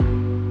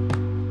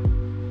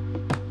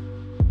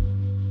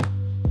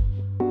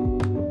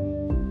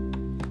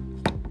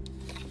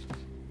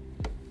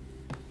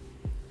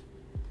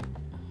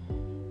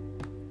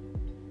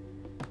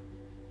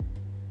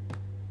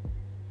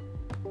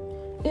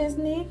It's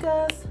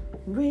Nika's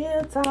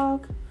real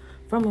talk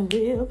from a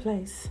real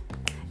place.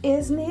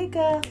 It's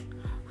Nika,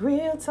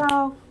 real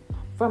talk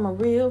from a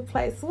real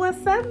place.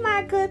 What's up,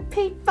 my good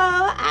people?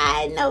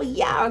 I know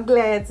y'all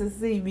glad to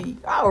see me.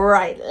 All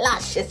right,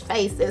 luscious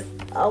faces.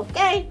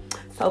 Okay,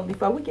 so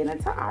before we get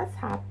into our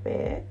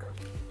topic,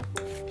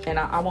 and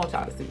I want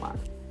y'all to see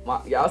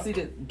my y'all see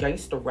this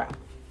gangster rap,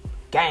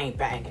 gang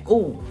banging.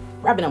 Ooh,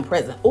 rapping them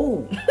present.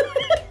 Ooh.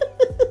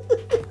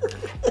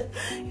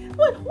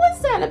 What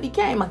Santa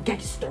became a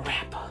gangster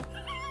rapper?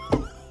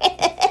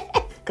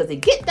 Because he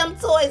get them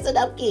toys and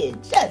them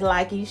kids just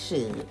like he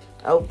should.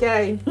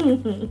 Okay?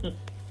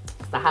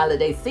 It's the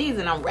holiday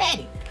season. I'm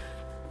ready.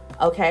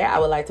 Okay, I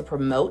would like to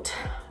promote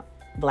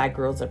Black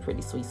Girls Are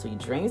Pretty Sweet, Sweet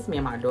Dreams. Me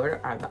and my daughter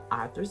are the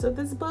authors of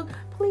this book.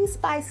 Please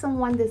buy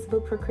someone this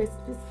book for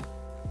Christmas.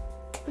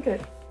 Look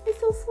at it. It's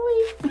so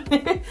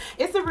sweet.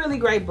 It's a really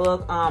great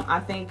book. I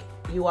think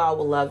you all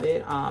will love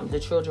it. The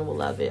children will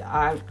love it.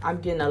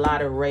 I'm getting a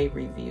lot of rave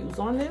reviews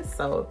on this,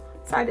 so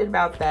excited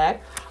about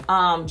that.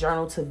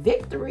 Journal to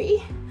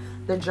Victory,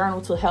 the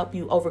journal to help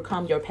you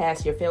overcome your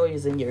past, your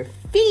failures, and your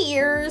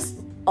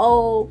fears.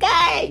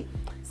 Okay.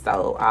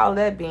 So all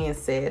that being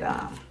said,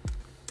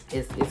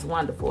 it's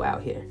wonderful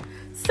out here.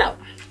 So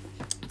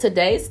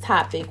today's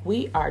topic,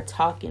 we are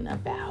talking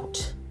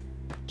about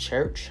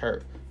church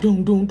hurt.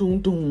 Doom, doom,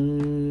 doom,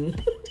 doom.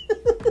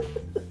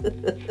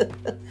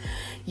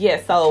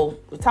 Yeah, so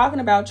we're talking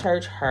about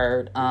church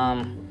hurt.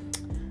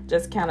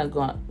 Just kind of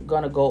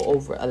gonna go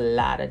over a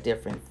lot of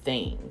different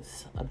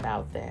things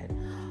about that.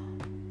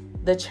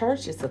 The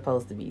church is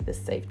supposed to be the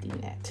safety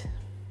net.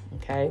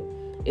 Okay?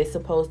 It's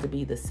supposed to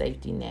be the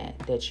safety net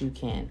that you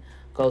can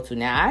go to.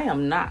 Now, I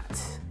am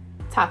not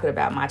talking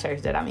about my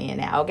church that I'm in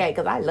now, okay?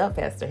 Because I love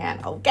Pastor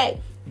Hannah, okay?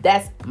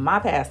 That's my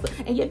pastor.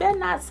 And you better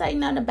not say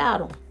nothing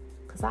about him,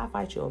 because I'll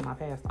fight you over my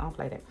pastor. I don't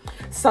play that.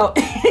 So,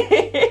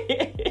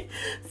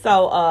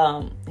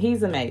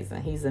 he's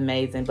amazing. He's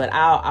amazing. But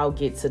I'll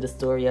get to the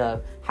story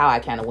of how I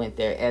kind of went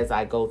there as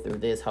I go through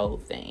this whole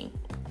thing.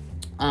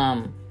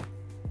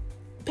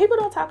 People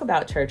don't talk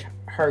about church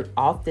hurt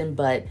often,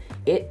 but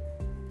it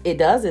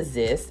does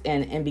exist.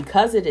 And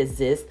because it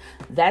exists,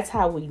 that's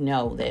how we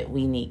know that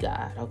we need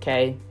God,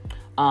 okay?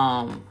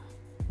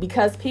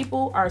 Because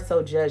people are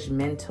so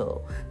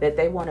judgmental that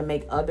they want to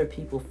make other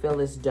people feel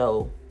as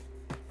though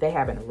they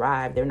haven't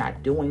arrived. They're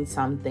not doing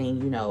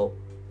something,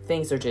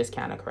 things are just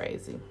kind of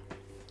crazy.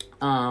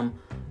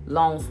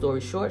 Long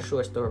story short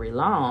story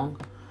long,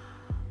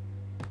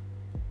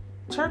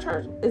 church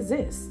hurt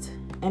exists.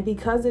 And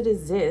because it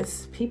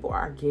exists, people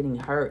are getting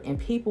hurt and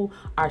people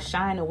are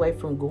shying away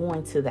from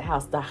going to the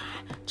house. The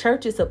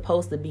church is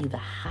supposed to be the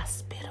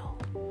hospital.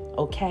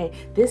 Okay?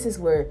 This is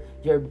where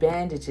your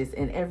bandages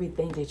and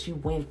everything that you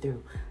went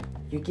through,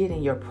 you're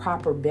getting your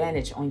proper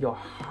bandage on your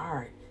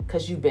heart.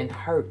 Because you've been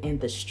hurt in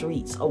the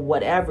streets or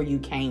whatever you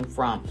came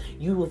from.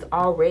 You was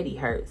already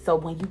hurt. So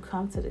when you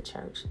come to the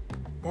church,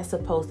 that's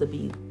supposed to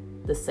be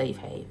the safe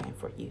haven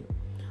for you.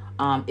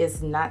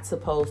 It's not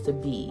supposed to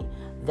be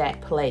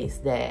that place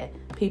that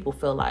people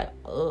feel like,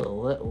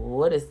 oh,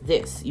 what is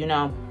this?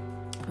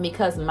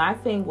 Because my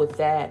thing with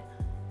that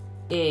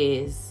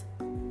is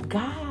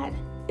God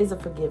is a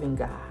forgiving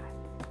God.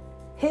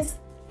 His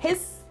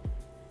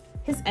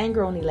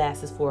anger only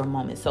lasts for a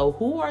moment. So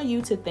who are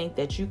you to think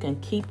that you can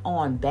keep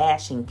on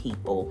bashing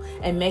people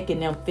and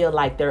making them feel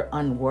like they're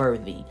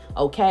unworthy?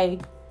 Okay?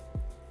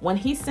 When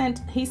he sent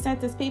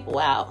his people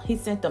out, he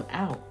sent them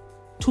out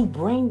to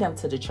bring them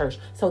to the church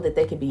so that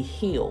they can be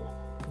healed.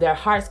 Their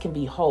hearts can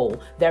be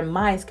whole. Their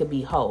minds can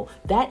be whole.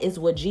 That is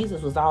what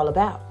Jesus was all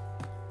about.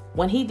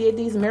 When he did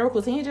these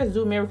miracles, he didn't just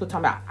do miracles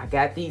talking about, I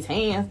got these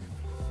hands,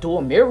 do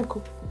a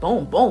miracle.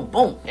 Boom, boom,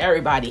 boom.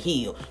 Everybody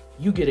healed.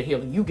 You get a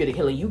healing, you get a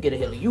healing, you get a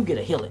healing, you get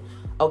a healing.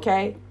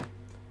 Okay?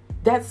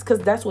 That's because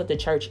that's what the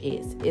church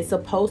is. It's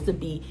supposed to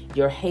be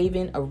your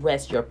haven of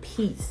rest, your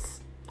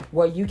peace,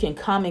 where you can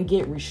come and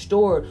get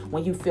restored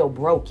when you feel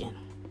broken.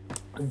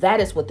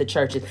 That is what the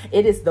church is.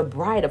 It is the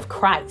bride of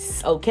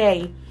Christ.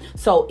 Okay?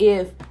 So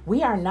if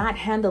we are not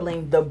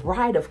handling the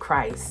bride of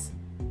Christ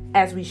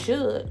as we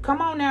should,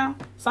 come on now,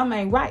 something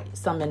ain't right,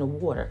 something in the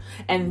water.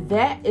 And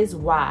that is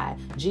why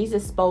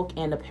Jesus spoke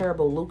in the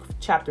parable, Luke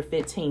chapter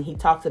 15. He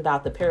talks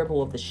about the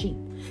parable of the sheep.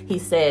 He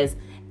says,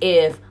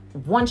 if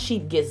one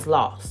sheep gets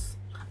lost,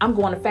 I'm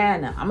going to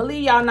find them. I'm going to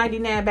leave y'all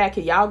 99 back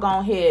here. Y'all go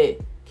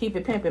ahead, keep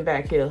it pimping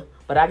back here,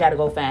 but I got to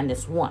go find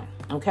this one.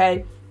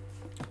 Okay?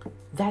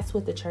 That's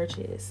what the church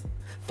is.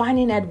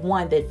 Finding that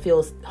one that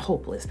feels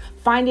hopeless.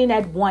 Finding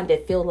that one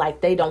that feels like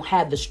they don't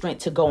have the strength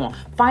to go on.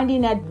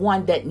 Finding that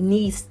one that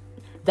needs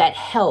that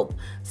help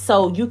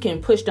so you can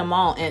push them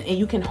on and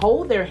you can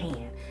hold their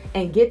hand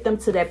and get them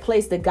to that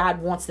place that God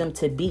wants them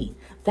to be.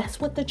 That's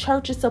what the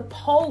church is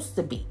supposed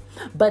to be.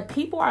 But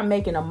people are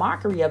making a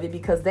mockery of it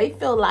because they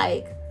feel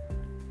like,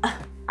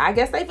 I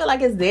guess they feel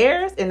like it's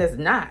theirs and it's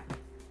not.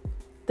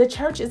 The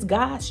church is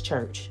God's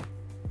church.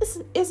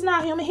 It's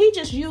not him. He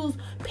just used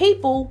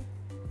people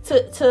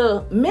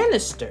to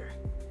minister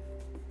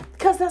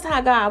because that's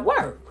how God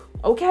works.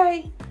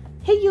 Okay?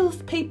 He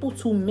used people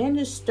to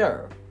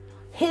minister.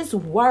 his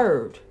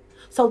word,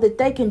 so that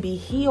they can be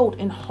healed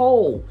and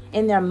whole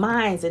in their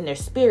minds and their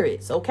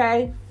spirits,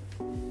 okay?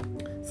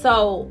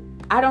 So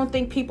I don't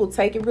think people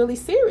take it really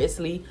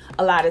seriously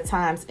a lot of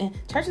times. And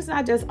church is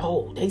not just,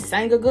 oh, they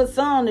sang a good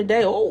song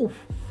today. Oh,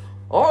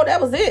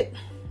 that was it.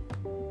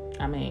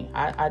 I mean,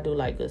 I do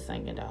like good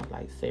singing though,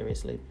 like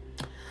seriously.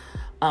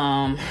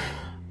 I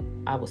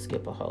will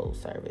skip a whole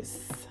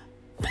service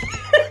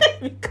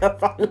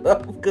because I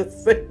love good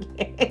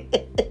singing.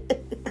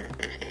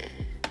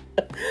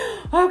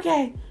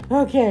 Okay.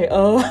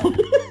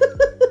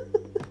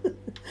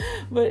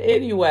 But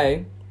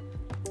anyway,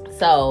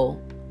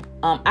 so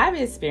I've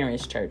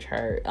experienced church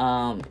hurt.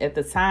 At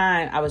the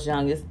time I was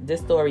young, this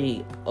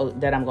story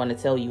that I'm going to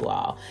tell you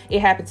all,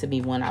 it happened to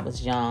me when I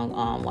was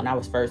young, when I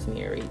was first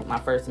married. My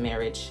first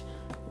marriage,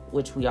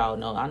 which we all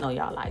know. I know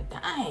y'all like,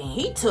 dang,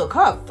 he took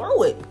her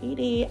through it. He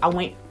did. I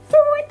went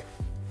through it.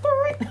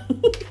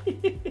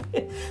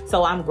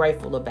 So I'm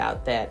grateful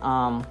about that.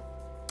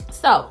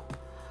 So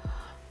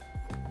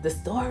the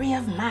story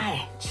of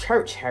my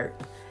church hurt,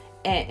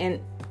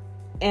 and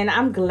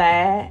I'm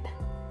glad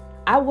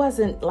I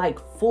wasn't like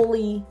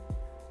fully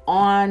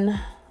on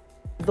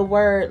the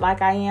word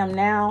like I am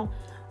now,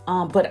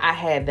 but I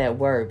had that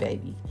word,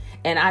 baby.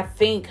 And I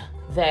think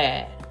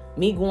that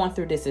me going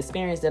through this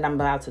experience that I'm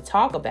about to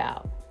talk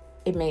about,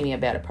 it made me a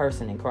better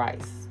person in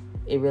Christ.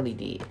 It really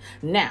did.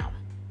 Now,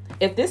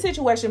 if this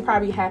situation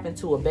probably happened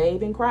to a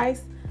babe in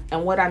Christ,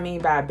 and what I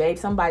mean by a babe,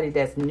 somebody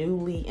that's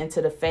newly into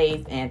the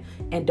faith and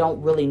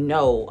don't really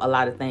know a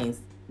lot of things,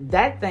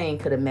 that thing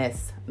could have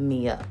messed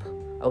me up,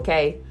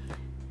 okay?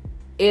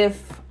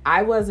 If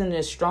I wasn't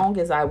as strong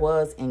as I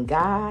was in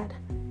God,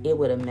 it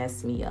would have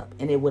messed me up.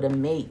 And it would have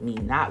made me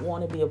not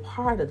want to be a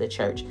part of the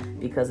church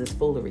because it's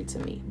foolery to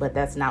me. But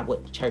that's not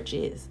what the church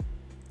is.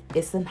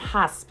 It's a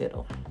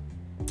hospital,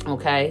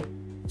 okay?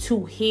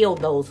 To heal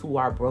those who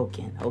are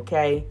broken,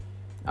 okay?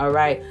 All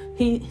right.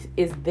 He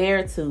is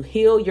there to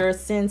heal your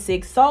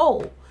sin-sick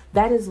soul.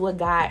 That is what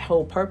God's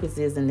whole purpose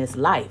is in this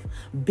life.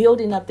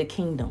 Building up the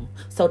kingdom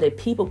so that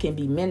people can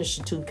be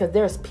ministered to. Because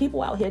there's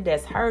people out here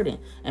that's hurting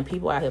and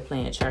people out here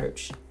playing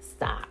church.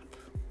 Stop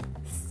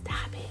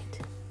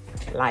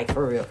it. Like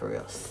for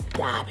real.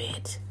 Stop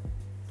it.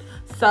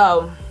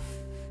 So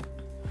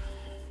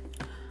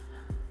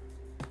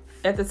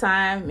at the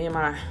time, me and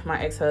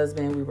my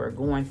ex-husband, we were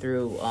going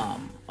through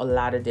a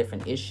lot of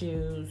different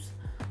issues.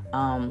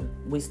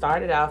 We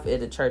started off at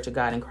the Church of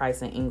God in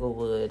Christ in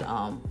Inglewood,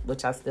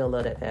 which I still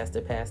love that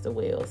Pastor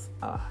Wells.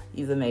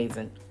 He's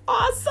amazing.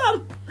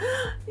 Awesome.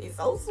 He's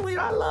so sweet.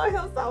 I love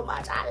him so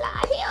much. I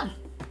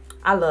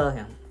love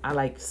him.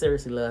 I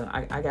seriously love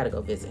him. I got to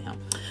go visit him.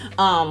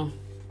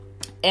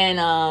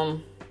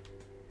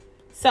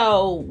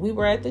 So we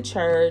were at the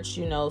church,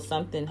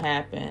 something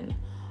happened,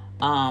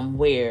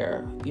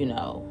 where,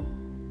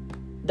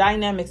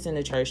 dynamics in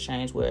the church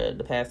changed, where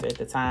the pastor at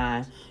the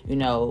time,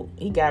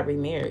 he got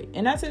remarried.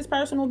 And that's his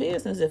personal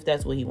business if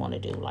that's what he want to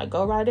do. Like,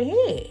 go right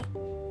ahead.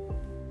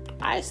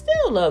 I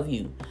still love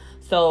you.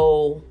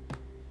 So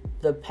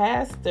the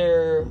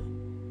pastor,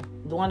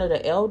 one of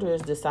the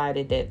elders,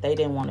 decided that they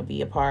didn't want to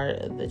be a part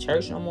of the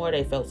church no more.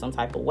 They felt some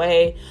type of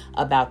way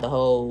about the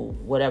whole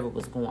whatever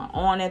was going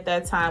on at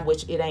that time,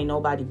 which it ain't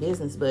nobody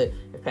business. But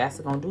if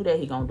pastor gonna do that,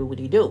 he gonna do what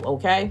he do,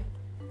 okay?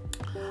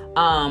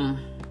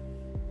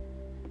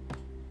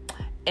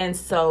 And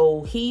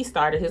so he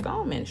started his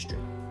own ministry.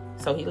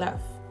 So he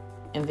left.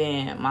 And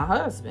then my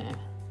husband,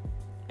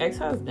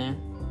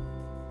 ex-husband,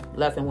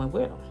 left and went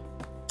with him.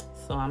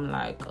 So I'm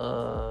like,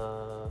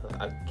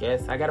 I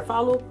guess I got to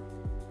follow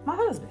my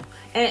husband.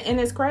 And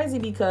it's crazy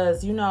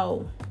because,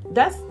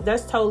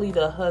 that's totally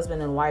the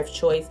husband and wife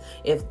choice.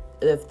 If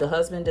the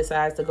husband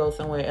decides to go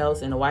somewhere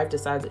else and the wife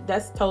decides,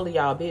 that's totally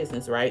y'all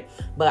business, right?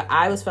 But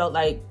I always felt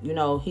like,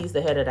 he's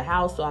the head of the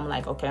house. So I'm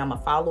like, okay, I'm going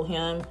to follow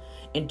him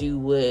and do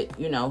what,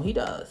 he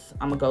does.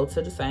 I'm going to go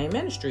to the same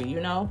ministry,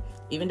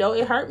 even though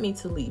it hurt me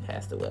to leave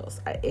Pastor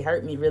Wells. It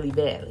hurt me really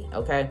badly,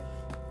 okay?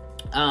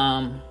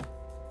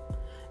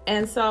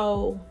 And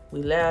so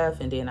we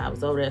left, and then I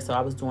was over there. So I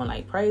was doing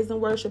like praise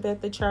and worship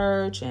at the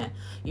church and,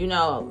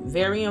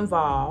 very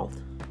involved.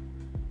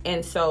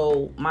 And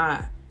so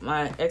my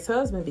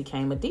ex-husband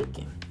became a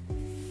deacon.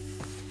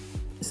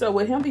 So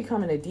with him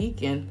becoming a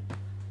deacon,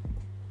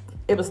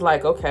 it was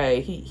like, okay,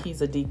 he's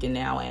a deacon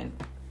now, and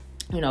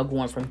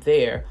going from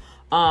there,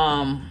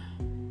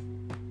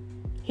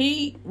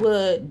 he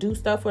would do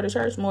stuff for the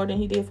church more than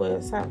he did for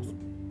his house.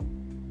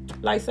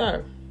 Like,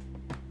 sir,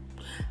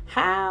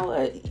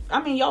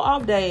 your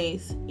off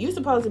days, you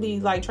supposed to be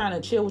like trying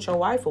to chill with your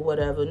wife or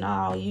whatever.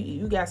 No,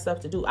 you got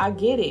stuff to do. I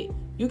get it.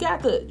 You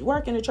got to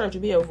work in the church.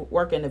 You be able to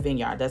work in the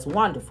vineyard. That's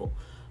wonderful.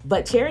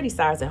 But charity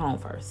starts at home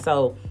first.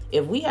 So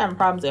if we having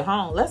problems at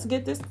home, let's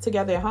get this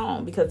together at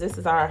home, because this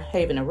is our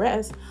haven of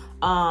rest,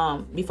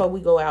 before we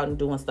go out and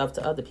doing stuff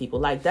to other people.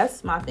 Like,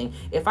 that's my thing.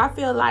 If I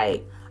feel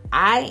like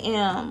I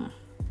am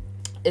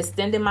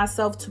extending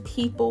myself to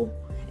people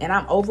and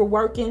I'm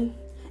overworking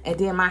and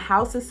then my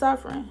house is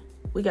suffering,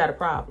 we got a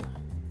problem.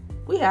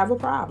 we have a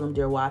problem,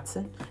 dear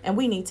Watson, and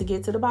we need to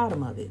get to the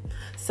bottom of it.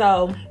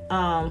 So,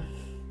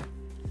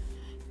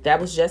 that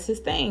was just his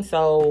thing.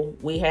 So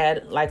we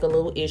had like a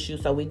little issue.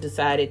 So we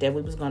decided that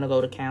we was going to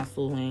go to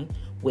counseling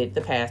with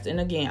the pastor.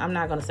 And again, I'm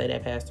not going to say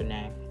that pastor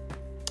name.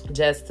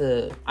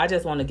 I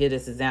just want to give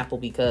this example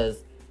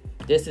because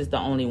this is the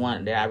only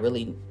one that I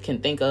really can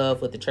think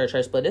of with the church.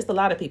 But there's a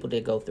lot of people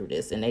that go through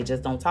this and they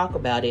just don't talk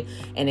about it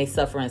and they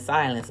suffer in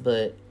silence.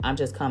 But I'm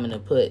just coming to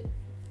put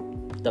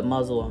the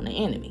muzzle on the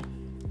enemy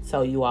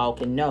so you all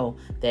can know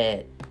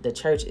that the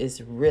church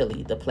is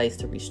really the place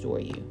to restore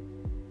you.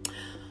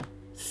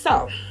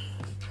 So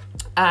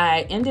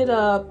I ended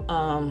up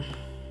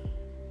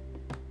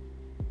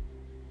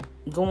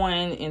we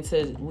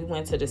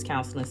went to this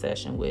counseling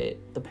session with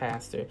the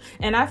pastor.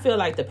 And I feel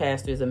like the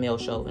pastor is a male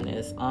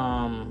chauvinist.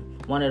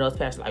 One of those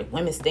pastors like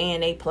women stay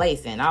in their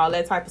place and all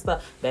that type of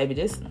stuff.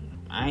 Baby,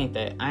 I ain't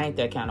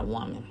that kind of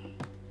woman.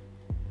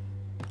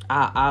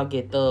 I'll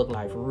get thug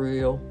life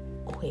real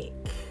quick.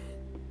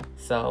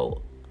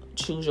 So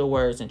choose your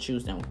words and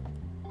choose them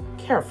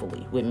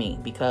carefully with me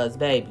because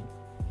baby,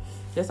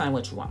 this ain't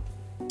what you want.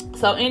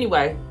 So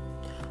anyway,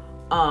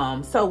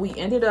 so we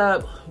ended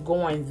up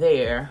going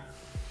there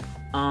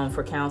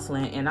for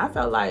counseling, and I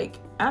felt like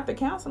after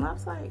counseling, I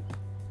was like,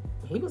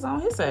 he was on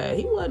his side.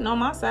 He wasn't on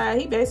my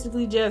side. He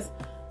basically just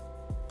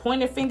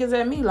pointed fingers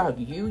at me like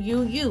you,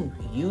 you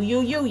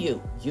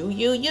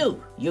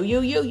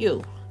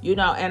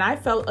know, and I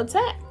felt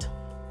attacked.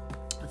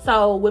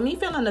 So with me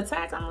feeling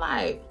attacked, I'm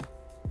like,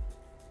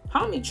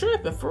 homie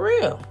tripping for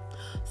real.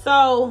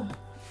 So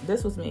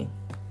this was me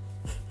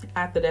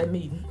after that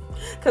meeting,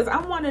 because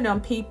I'm one of them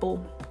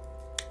people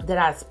that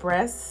I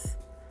express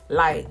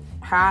like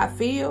how I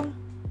feel.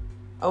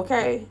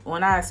 Okay,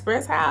 when I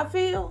express how I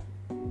feel,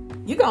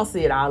 you gonna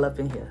see it all up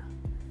in here.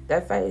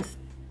 That face,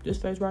 this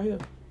face right here,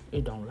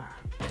 it don't lie.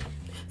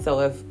 So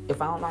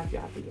if I don't like you,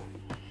 I'll be like,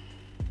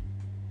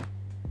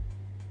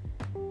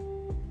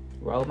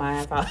 roll my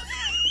ass out.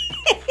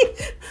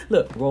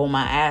 Look, roll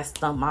my ass,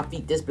 stomp my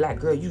feet. This black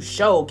girl, you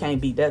sure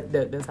can't be.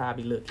 That's how I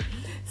be looking.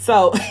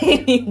 So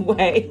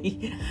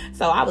anyway,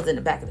 so I was in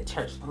the back of the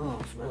church,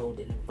 arms rolled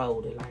and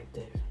folded like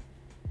this.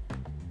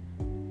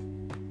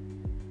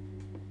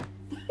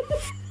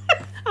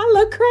 I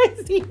look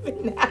crazy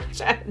even now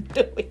trying to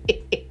do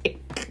it.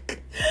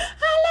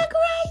 I look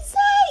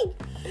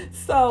crazy.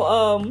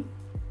 So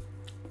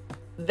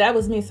that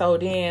was me. So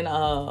then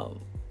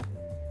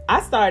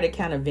I started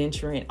kind of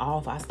venturing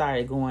off. I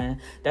started going,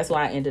 that's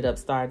why I ended up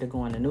starting to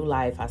go into New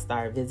Life. I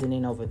started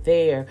visiting over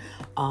there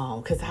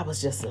because I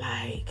was just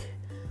like,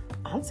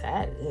 I'm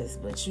tired of this.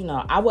 But, you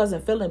know, I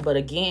wasn't feeling. But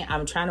again,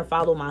 I'm trying to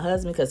follow my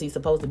husband because he's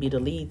supposed to be the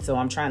lead. So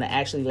I'm trying to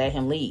actually let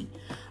him lead.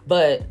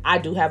 But I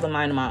do have a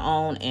mind of my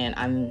own. And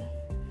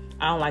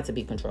I don't like to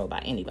be controlled by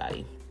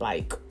anybody.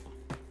 Like,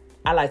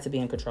 I like to be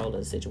in control of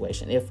the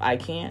situation. If I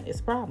can't,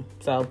 it's a problem.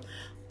 So,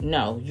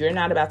 no, you're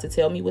not about to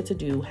tell me what to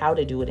do, how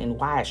to do it, and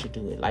why I should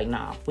do it. Like,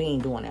 nah, we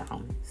ain't doing that,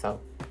 homie. So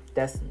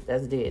that's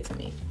dead to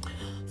me.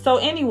 So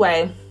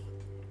anyway,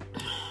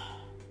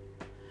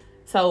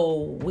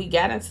 so we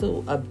got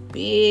into a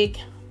big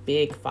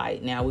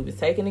fight. Now, we was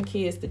taking the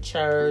kids to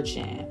church,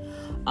 and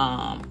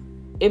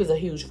it was a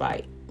huge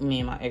fight. Me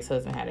and my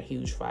ex-husband had a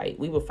huge fight.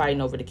 We were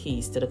fighting over the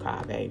keys to the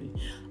car, baby.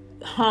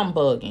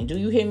 Humbugging. Do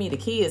you hear me? The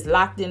kids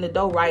locked in the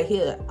door right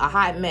here. A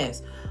hot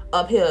mess.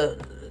 Up here,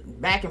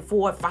 back and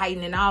forth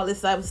fighting and all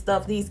this other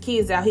stuff. These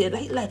kids out here,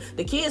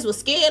 the kids were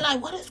scared,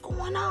 like, what is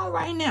going on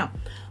right now?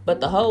 But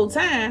the whole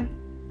time,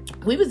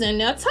 we was in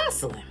there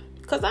tussling.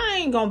 Because I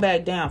ain't going to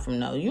back down from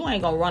no. You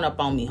ain't going to run up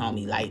on me,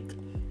 homie. Like,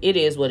 it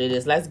is what it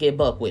is. Let's get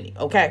buck with it,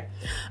 okay?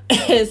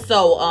 And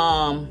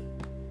so,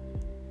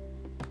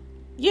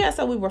 yeah,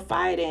 so we were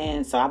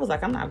fighting. So I was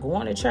like, I'm not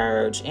going to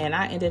church. And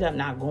I ended up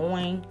not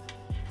going.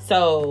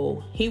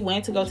 So he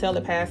went to go tell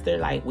the pastor,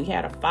 like, we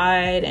had a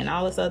fight and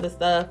all this other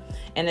stuff.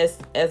 And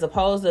as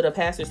opposed to the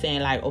pastor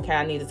saying, like, okay,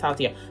 I need to talk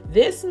to you.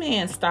 This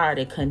man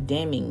started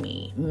condemning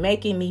me,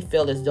 making me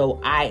feel as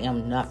though I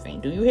am nothing.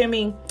 Do you hear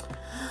me?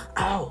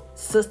 Oh,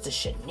 Sister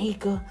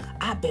Shanika,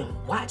 I've been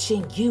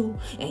watching you,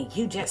 and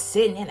you just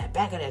sitting in the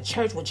back of the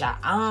church with your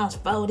arms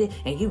folded,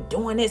 and you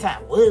doing this,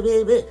 and woo,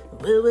 woo, woo,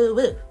 woo, woo,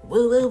 woo,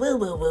 woo, woo,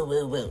 woo, woo,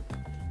 woo, woo.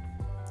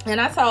 And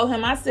I told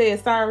him, I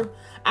said, sir,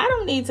 I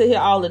don't need to hear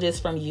all of this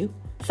from you.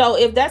 So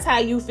if that's how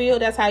you feel,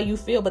 that's how you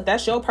feel, but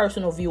that's your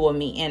personal view of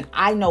me, and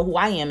I know who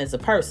I am as a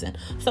person.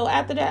 So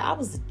after that, I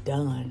was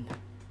done,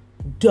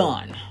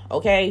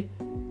 okay?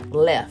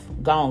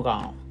 Left,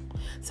 gone.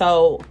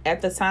 So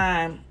at the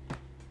time,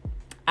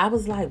 I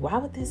was like, why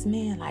would this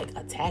man like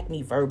attack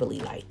me verbally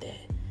like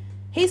that?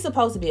 He's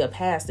supposed to be a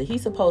pastor.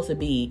 He's supposed to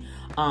be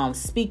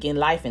speaking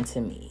life into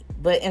me.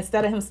 But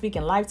instead of him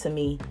speaking life to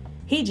me,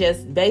 he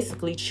just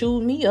basically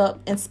chewed me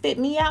up and spit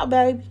me out,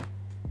 baby.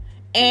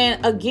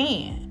 And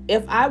again,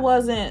 if I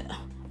wasn't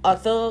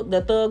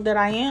the thug that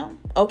I am,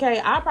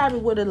 okay, I probably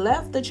would have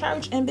left the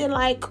church and been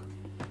like,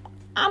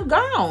 I'm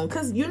gone.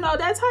 Because, you know,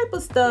 that type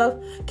of stuff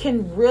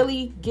can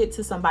really get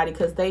to somebody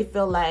because they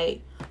feel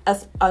like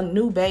a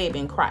new babe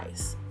in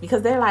Christ.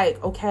 Because they're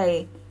like,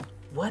 okay,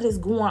 what is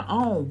going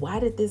on? Why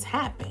did this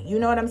happen? You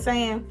know what I'm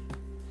saying?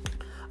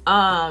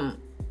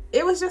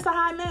 It was just a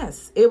high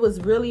mess. It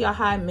was really a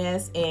high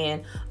mess.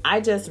 And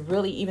I just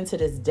really, even to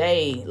this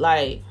day,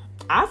 like,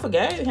 I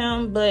forgave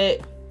him,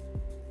 but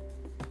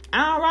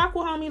I don't rock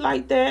with homie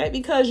like that,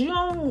 because you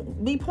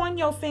don't be pointing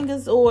your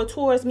fingers or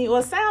towards me,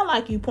 or sound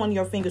like you pointing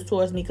your fingers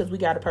towards me, because we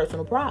got a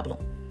personal problem.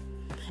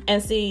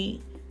 And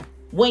see,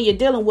 when you're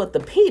dealing with the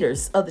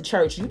Peters of the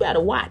church, you better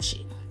watch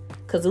it,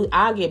 because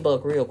I'll get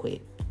buck real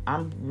quick.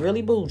 I'm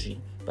really bougie,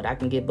 but I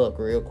can get buck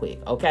real quick.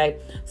 Okay.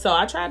 So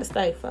I try to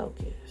stay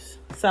focused.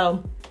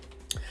 So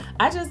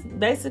I just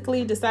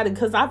basically decided,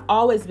 because I've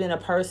always been a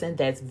person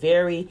that's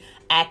very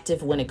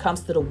active when it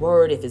comes to the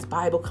word. If it's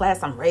Bible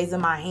class, I'm raising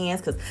my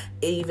hands, because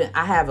even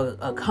I have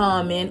a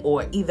comment,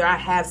 or either I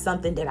have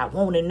something that I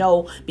want to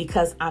know,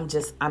 because I'm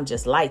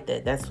just like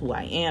that. That's who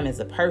I am as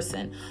a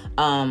person.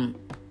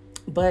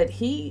 But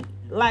he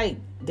like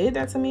did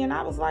that to me, and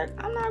I was like,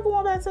 I'm not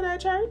going back to that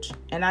church.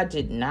 And I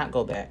did not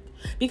go back,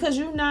 because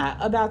you're not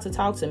about to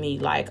talk to me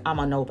like I'm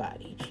a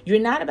nobody. You're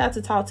not about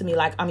to talk to me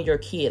like I'm your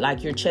kid,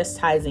 like you're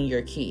chastising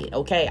your kid.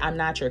 Okay, I'm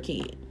not your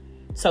kid.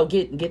 So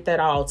get that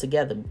all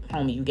together,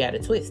 homie. You got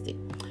it twisted.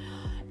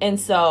 And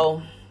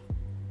so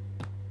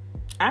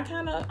I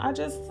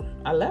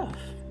left.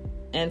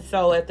 And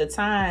so at the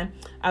time,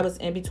 I was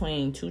in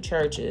between two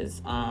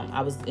churches.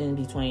 I was in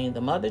between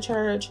the Mother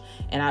Church,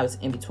 and I was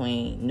in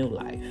between New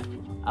Life.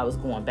 I was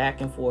going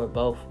back and forth,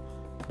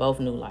 both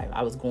New Life.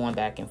 I was going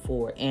back and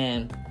forth.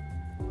 And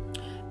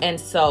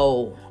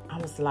so I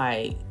was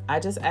like, I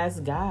just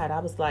asked God. I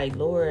was like,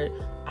 Lord,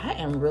 I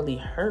am really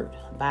hurt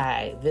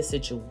by this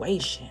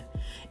situation.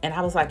 And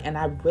I was like, and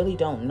I really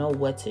don't know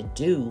what to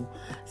do.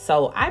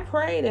 So I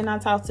prayed and I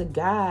talked to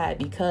God,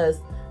 because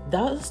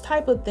those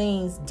type of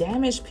things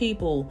damage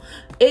people.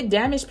 It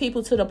damaged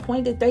people to the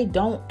point that they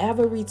don't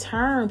ever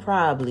return,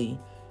 probably.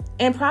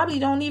 And probably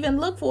don't even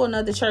look for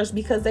another church,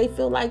 because they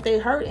feel like they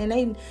hurt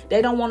and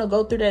they don't want to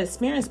go through that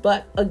experience.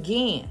 But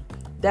again,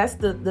 that's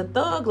the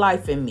thug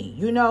life in me.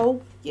 You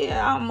know,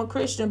 yeah, I'm a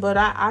Christian, but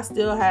I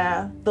still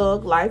have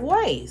thug life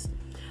ways.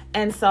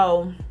 And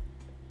so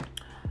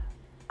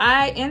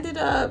I ended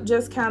up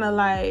just kind of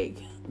like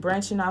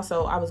branching off.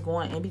 So I was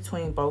going in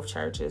between both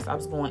churches.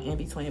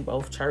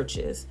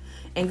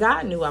 And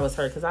God knew I was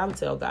hurt, because I would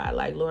tell God,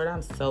 like, Lord,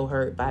 I'm so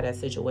hurt by that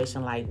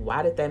situation. Like,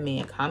 why did that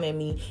man come at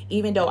me?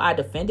 Even though I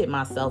defended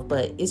myself,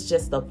 but it's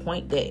just the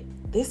point that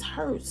this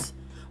hurts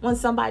when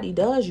somebody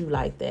does you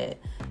like that.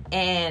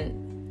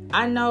 And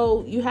I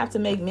know you have to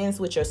make amends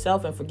with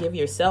yourself and forgive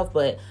yourself,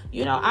 but,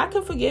 you know, I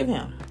could forgive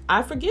him.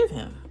 I forgive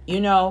him, you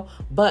know,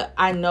 but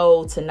I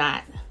know to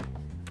not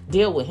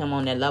deal with him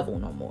on that level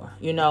no more,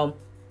 you know.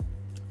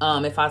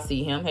 If I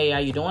see him, hey, how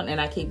you doing? And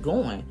I keep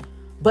going.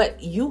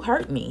 But you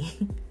hurt me.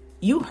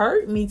 You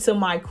hurt me to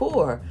my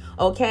core,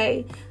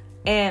 okay?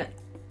 And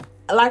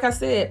like I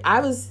said, I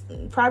was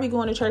probably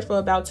going to church for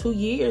about 2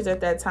 years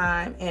at that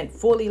time, and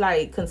fully,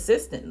 like,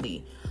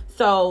 consistently.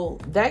 So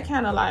that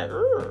kind of like,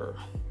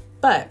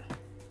 but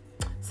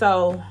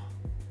so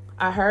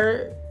I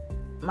heard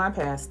my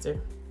pastor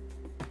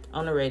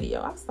on the radio.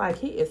 I was like,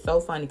 he is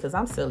so funny, because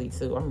I'm silly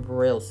too. I'm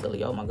real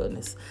silly. Oh my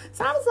goodness.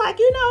 So I was like,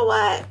 you know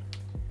what?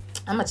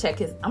 I'm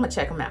gonna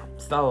check him out.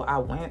 So I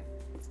went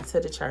to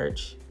the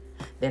church.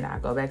 Then I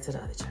go back to the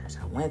other church.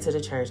 I went to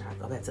the church. I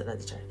go back to the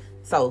other church.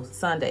 So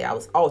Sunday I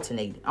was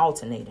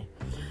alternating.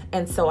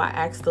 And so I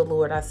asked the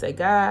Lord, I said,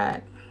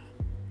 God,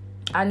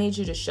 I need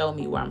you to show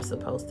me where I'm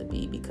supposed to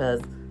be,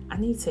 because I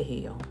need to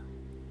heal.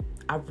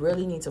 I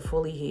really need to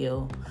fully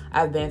heal.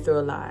 I've been through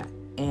a lot,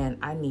 and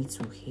I need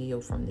to heal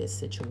from this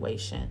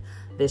situation,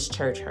 this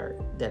church hurt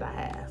that I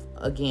have.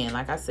 Again,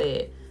 like I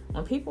said,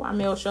 when people are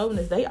male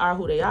chauvinists, they are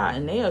who they are,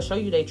 and they'll show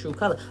you their true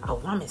color. A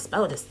woman's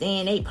supposed to stay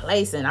in their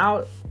place and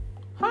all.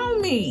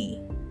 Homie,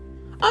 a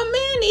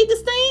man need to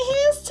stay in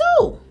his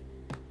too.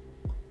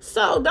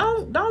 So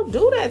don't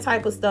do that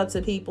type of stuff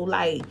to people.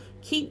 Like,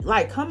 keep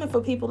like coming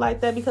for people like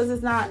that, because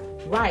it's not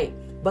right.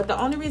 But the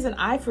only reason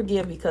I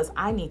forgive, because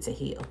I need to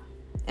heal,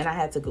 and I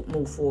had to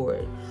move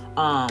forward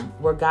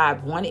where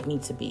God wanted me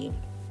to be.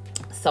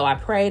 So I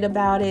prayed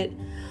about it.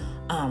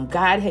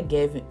 God had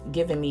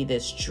given me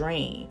this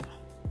dream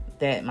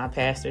that my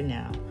pastor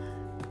now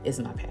is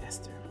my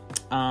pastor.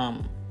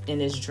 In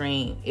this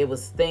dream, it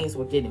was things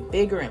were getting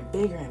bigger and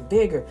bigger and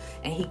bigger,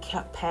 and he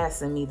kept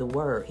passing me the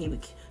word. He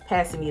would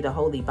passing me the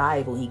Holy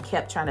Bible. He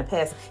kept trying to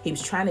pass. He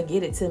was trying to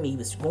get it to me. He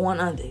was going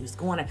under.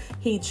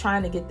 He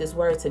trying to get this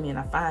word to me, and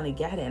I finally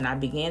got it, and I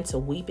began to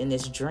weep in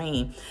this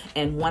dream.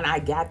 And when I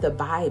got the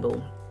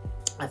Bible,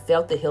 I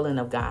felt the healing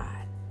of God.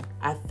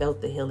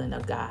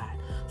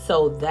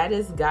 So that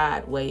is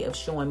God's way of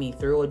showing me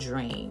through a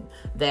dream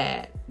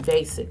that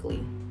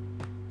basically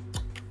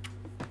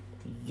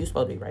you're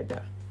supposed to be right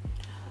there.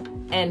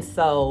 And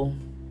so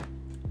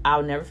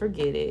I'll never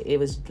forget it. It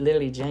was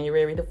literally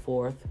January the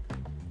 4th,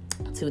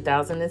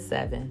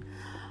 2007.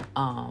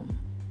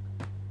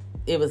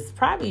 It was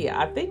probably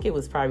out the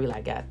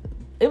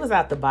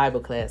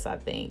Bible class, I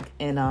think.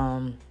 And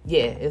I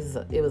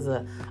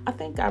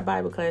think our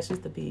Bible class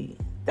used to be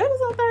That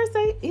was on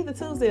Thursday, either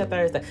Tuesday or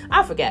Thursday.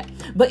 I forgot.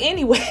 But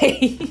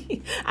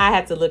anyway, I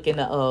had to look in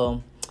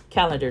the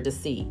calendar to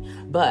see.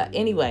 But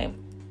anyway,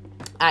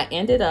 I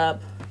ended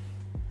up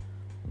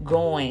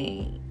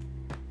going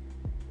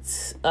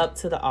up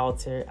to the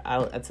altar.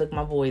 I took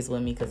my boys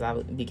with me because I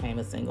became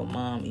a single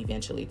mom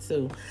eventually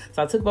too.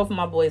 So I took both of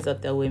my boys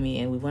up there with me,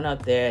 and we went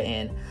up there,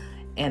 and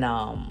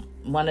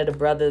one of the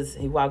brothers,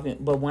 he walked me.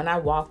 But when I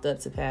walked up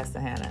to Pastor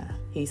Hannah,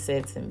 he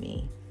said to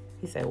me,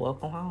 he said,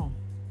 "Welcome home."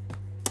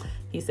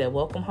 He said,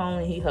 "Welcome home,"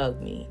 and he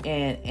hugged me.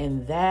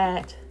 And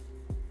that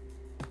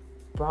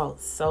brought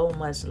so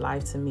much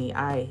life to me.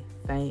 I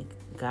thank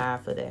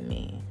God for that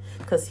man.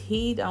 Because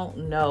he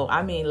don't know.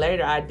 I mean,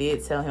 later I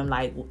did tell him,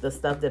 like, the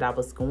stuff that I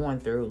was going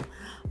through.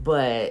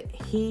 But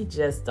he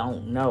just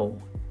don't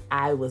know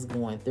I was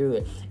going through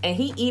it. And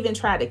he even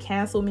tried to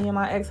cancel me and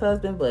my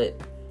ex-husband. But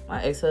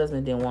my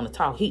ex-husband didn't want to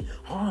talk.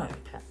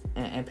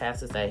 And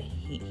Pastor said,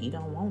 he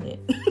don't want it.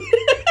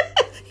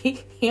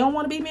 He don't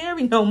want to be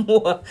married no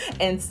more.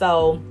 And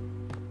so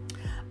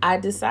I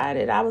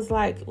decided, I was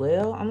like,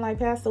 well, I'm like,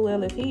 Pastor,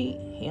 well, if he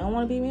don't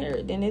want to be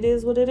married, then it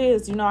is what it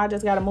is. You know, I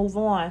just got to move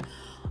on.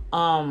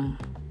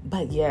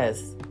 But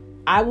yes,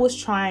 I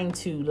was trying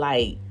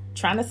to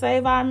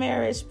save our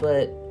marriage,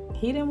 but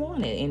he didn't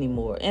want it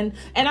anymore. And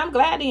I'm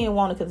glad he didn't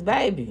want it because,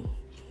 baby,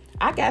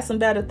 I got some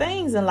better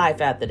things in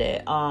life after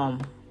that.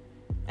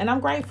 And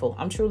I'm grateful.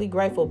 I'm truly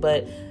grateful.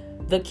 But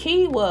the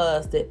key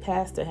was that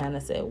Pastor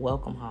Hannah said,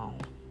 "Welcome home."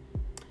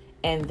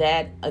 And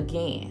that,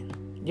 again,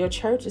 your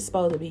church is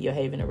supposed to be your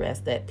haven of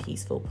rest, that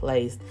peaceful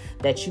place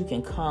that you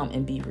can come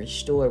and be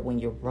restored when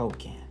you're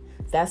broken.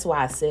 That's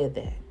why I said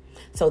that.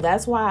 So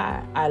that's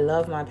why I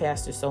love my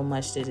pastor so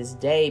much to this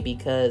day,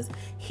 because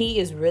he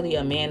is really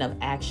a man of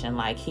action.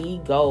 Like, he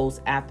goes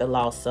after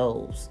lost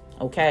souls.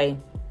 Okay.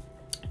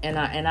 And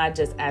I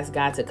just ask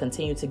God to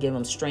continue to give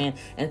him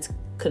strength and to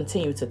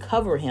continue to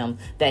cover him,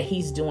 that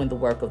he's doing the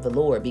work of the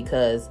Lord,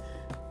 because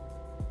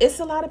it's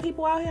a lot of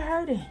people out here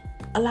hurting.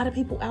 A lot of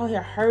people out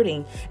here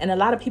hurting, and a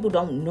lot of people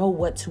don't know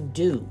what to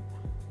do,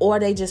 or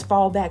they just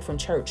fall back from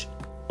church.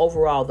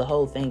 Overall, the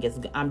whole thing is,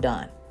 I'm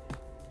done.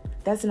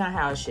 That's not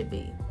how it should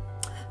be.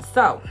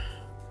 So,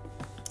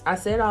 I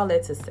said all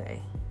that to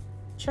say,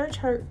 church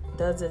hurt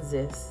does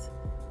exist.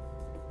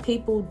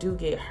 People do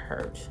get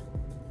hurt.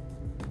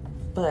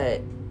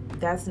 But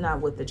that's not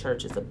what the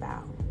church is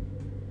about.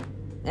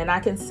 And I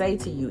can say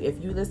to you,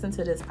 if you listen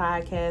to this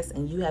podcast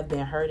and you have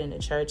been hurt in the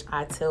church,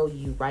 I tell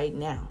you right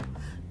now,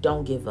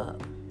 don't give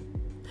up.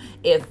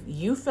 If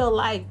you feel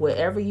like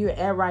wherever you're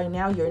at right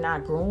now, you're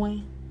not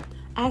growing,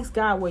 ask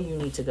God where you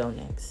need to go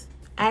next.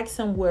 Ask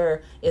him,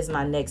 where is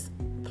my next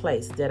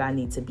place that I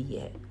need to be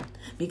at?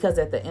 Because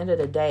at the end of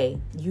the day,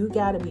 you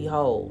got to be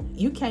whole.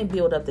 You can't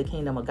build up the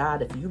kingdom of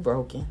God if you're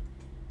broken.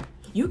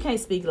 You can't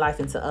speak life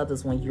into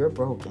others when you're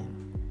broken.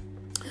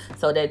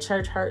 So that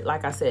church hurt,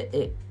 like I said,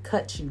 it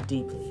cuts you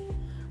deeply.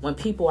 When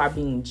people are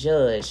being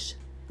judged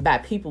by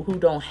people who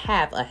don't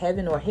have a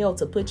heaven or hell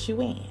to put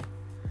you in.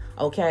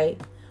 Okay?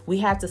 We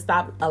have to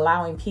stop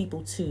allowing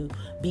people to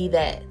be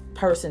that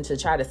person to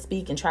try to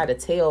speak and try to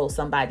tell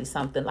somebody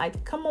something.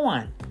 Like, come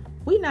on.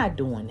 We're not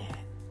doing that.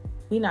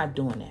 We're not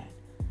doing that.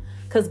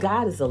 Because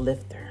God is a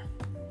lifter.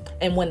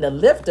 And when the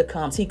lifter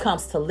comes, he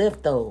comes to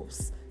lift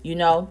those, you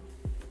know?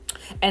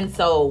 And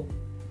so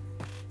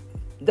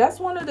that's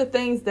one of the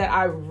things that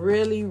I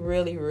really,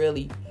 really,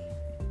 really,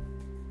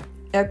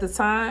 at the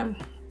time,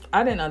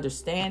 I didn't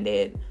understand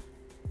it.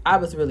 I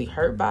was really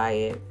hurt by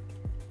it.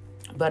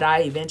 But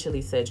I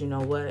eventually said, you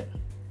know what?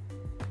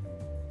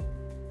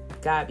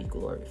 God be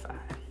glorified.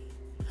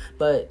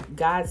 But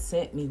God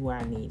sent me where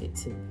I needed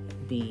to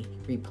be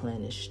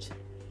replenished.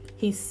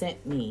 He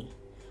sent me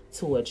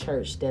to a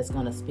church that's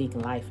going to speak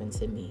life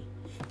into me.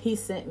 He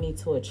sent me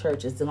to a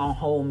church that's going to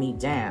hold me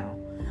down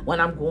when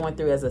I'm going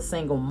through as a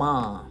single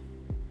mom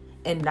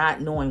and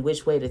not knowing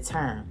which way to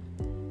turn.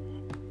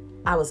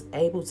 I was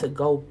able to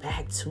go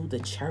back to the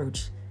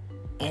church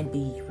and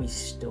be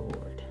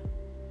restored.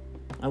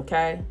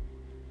 Okay?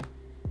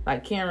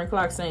 Like Karen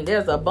Clark saying,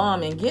 there's a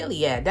balm in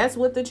Gilead. That's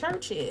what the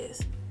church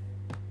is.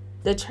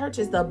 The church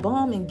is the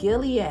balm in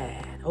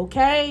Gilead.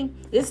 Okay?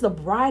 It's the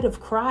bride of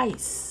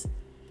Christ.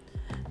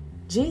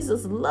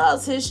 Jesus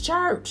loves his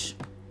church.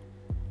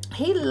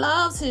 He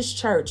loves his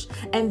church.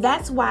 And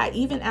that's why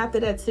even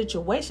after that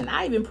situation,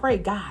 I even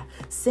prayed, God,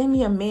 send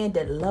me a man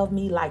that love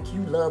me like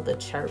you love the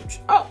church.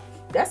 Oh,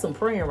 that's some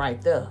praying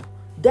right there.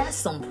 That's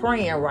some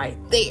praying right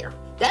there.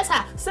 That's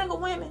how, single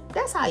women,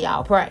 that's how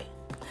y'all pray.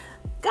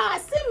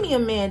 God, send me a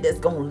man that's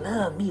going to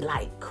love me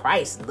like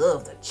Christ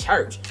loved the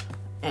church.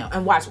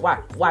 And watch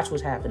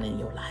what's happening in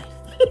your life.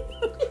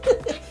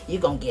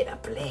 You're going to get a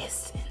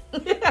blessing.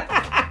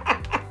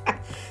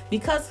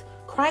 Because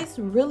Christ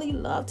really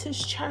loved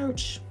his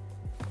church.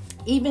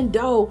 Even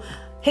though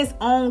his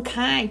own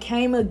kind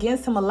came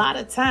against him a lot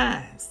of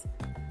times.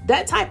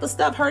 That type of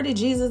stuff hurted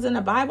Jesus in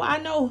the Bible, I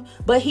know.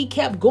 But he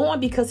kept going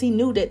because he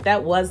knew that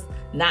that was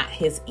not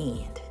his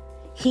end.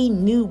 He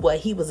knew what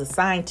he was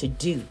assigned to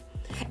do.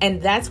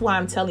 And that's why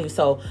I'm telling you.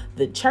 So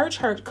the church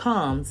hurt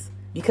comes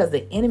because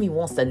the enemy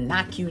wants to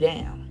knock you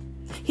down.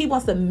 He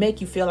wants to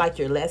make you feel like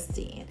you're less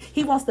than.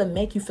 He wants to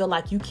make you feel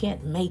like you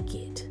can't make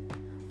it.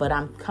 But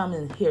I'm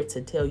coming here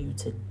to tell you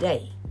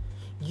today,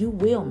 you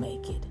will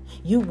make it.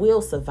 You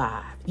will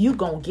survive. You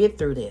gonna get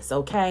through this,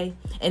 okay?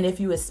 And if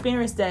you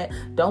experience that,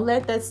 don't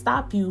let that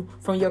stop you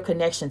from your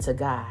connection to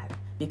God,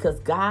 because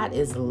God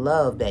is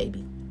love,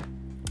 baby.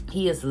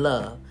 He is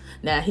love.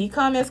 Now, he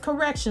come as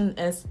correction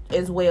as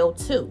well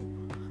too,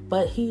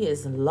 but he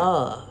is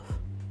love.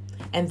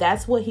 And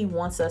that's what he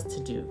wants us to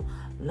do.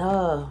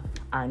 Love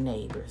our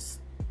neighbors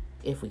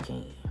if we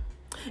can.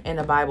 And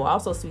the Bible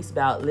also speaks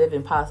about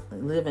living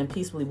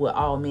peacefully with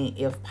all men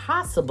if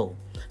possible.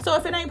 So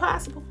if it ain't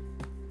possible,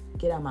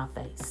 get out of my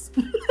face.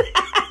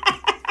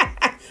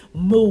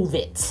 Move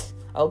it.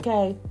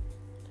 Okay?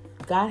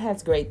 God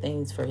has great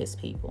things for his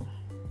people.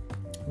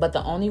 But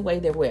the only way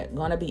that we're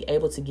going to be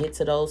able to get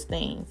to those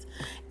things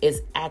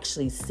is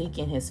actually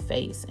seeking his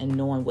face and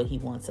knowing what he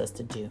wants us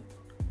to do.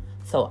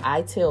 So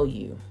I tell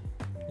you,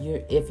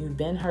 if you've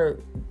been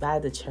hurt by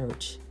the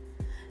church,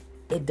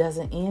 it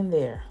doesn't end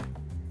there.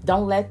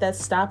 Don't let that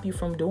stop you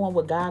from doing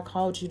what God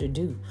called you to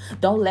do.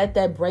 Don't let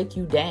that break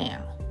you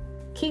down.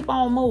 Keep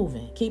on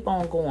moving. Keep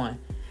on going.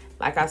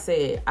 Like I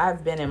said,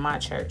 I've been in my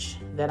church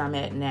that I'm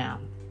at now.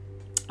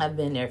 I've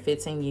been there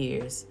 15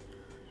 years.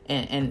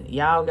 And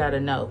y'all got to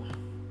know,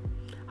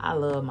 I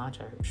love my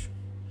church.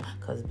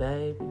 Because,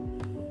 baby,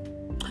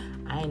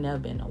 I ain't never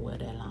been nowhere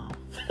that long.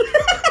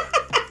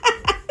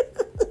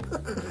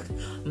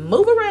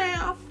 Move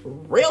around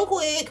real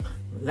quick.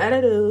 Let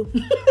it do.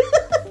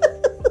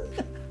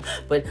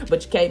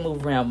 But you can't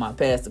move around my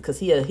pastor, because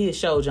he'll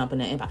show jumping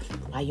in.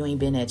 Why you ain't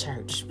been at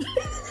church?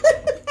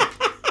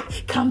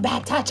 Come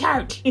back to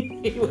church.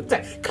 He would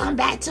say, come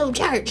back to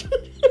church.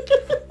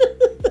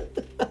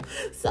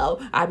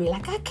 So I'd be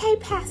like, okay,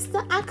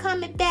 pastor, I'm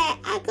coming back.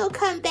 I go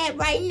come back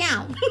right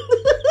now.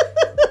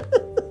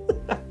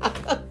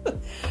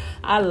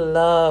 I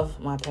love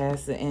my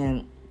pastor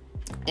and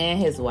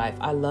his wife.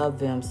 I love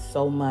them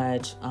so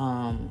much.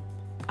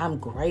 I'm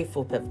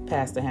grateful for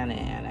Pastor Hannah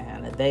and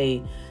Hannah.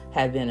 They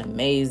have been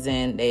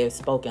amazing. They have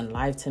spoken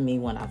life to me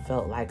when I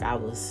felt like I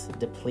was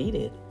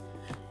depleted.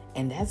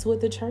 And that's what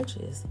the church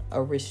is,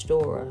 a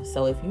restorer.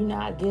 So if you're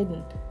not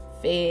getting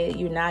fed,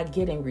 you're not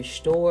getting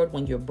restored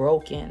when you're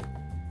broken,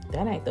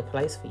 that ain't the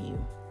place for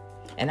you.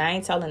 And I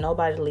ain't telling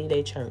nobody to leave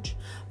their church,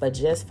 but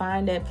just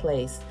find that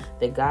place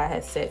that God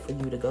has set for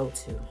you to go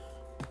to,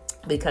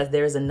 because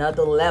there's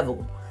another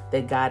level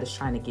that God is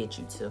trying to get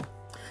you to.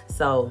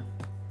 So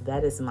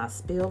that is my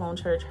spiel on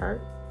church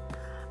hurt.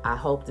 I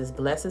hope this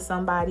blesses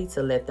somebody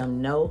to let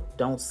them know,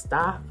 don't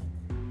stop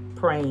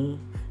praying.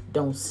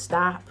 Don't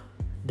stop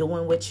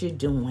doing what you're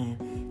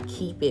doing.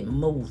 Keep it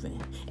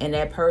moving. And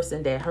that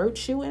person that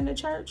hurt you in the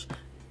church,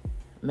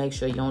 make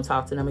sure you don't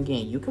talk to them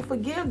again. You can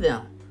forgive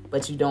them,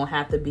 but you don't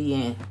have to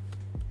be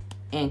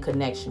in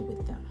connection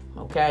with them.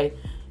 Okay?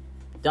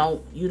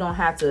 You don't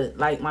have to,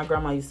 like my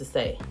grandma used to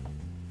say,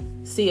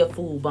 see a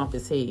fool bump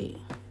his head.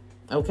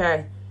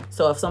 Okay?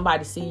 So if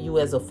somebody see you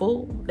as a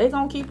fool, they're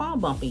going to keep on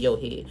bumping your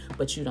head,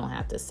 but you don't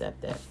have to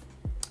accept that.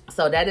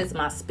 So that is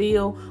my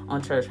spiel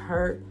on church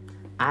hurt.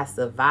 I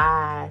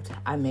survived.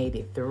 I made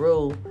it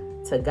through.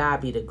 To God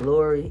be the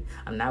glory.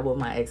 I'm not with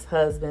my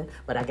ex-husband,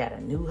 but I got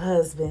a new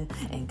husband,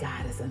 and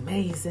God is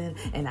amazing.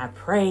 And I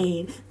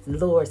prayed,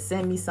 Lord,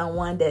 send me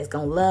someone that's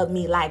going to love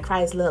me like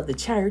Christ loved the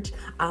church,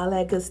 all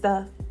that good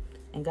stuff.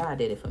 And God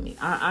did it for me.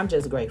 I'm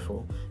just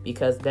grateful,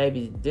 because,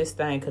 baby, this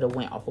thing could have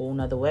went a whole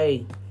nother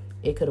way.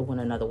 It could have went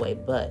another way,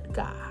 but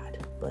God.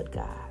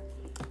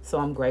 So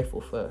I'm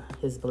grateful for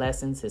his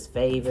blessings, his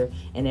favor,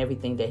 and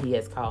everything that he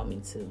has called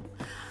me to.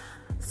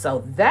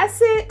 So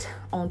that's it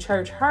on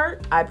church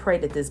hurt. I pray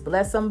that this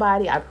bless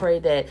somebody. I pray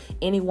that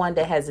anyone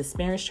that has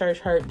experienced church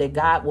hurt, that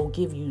God will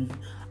give you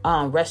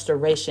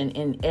restoration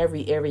in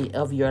every area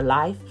of your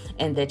life,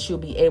 and that you'll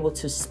be able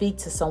to speak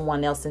to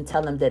someone else and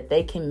tell them that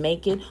they can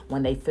make it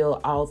when they feel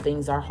all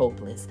things are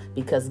hopeless,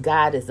 because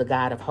God is the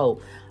God of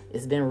hope.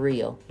 It's been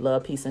real.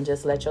 Love, peace, and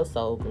just let your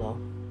soul glow.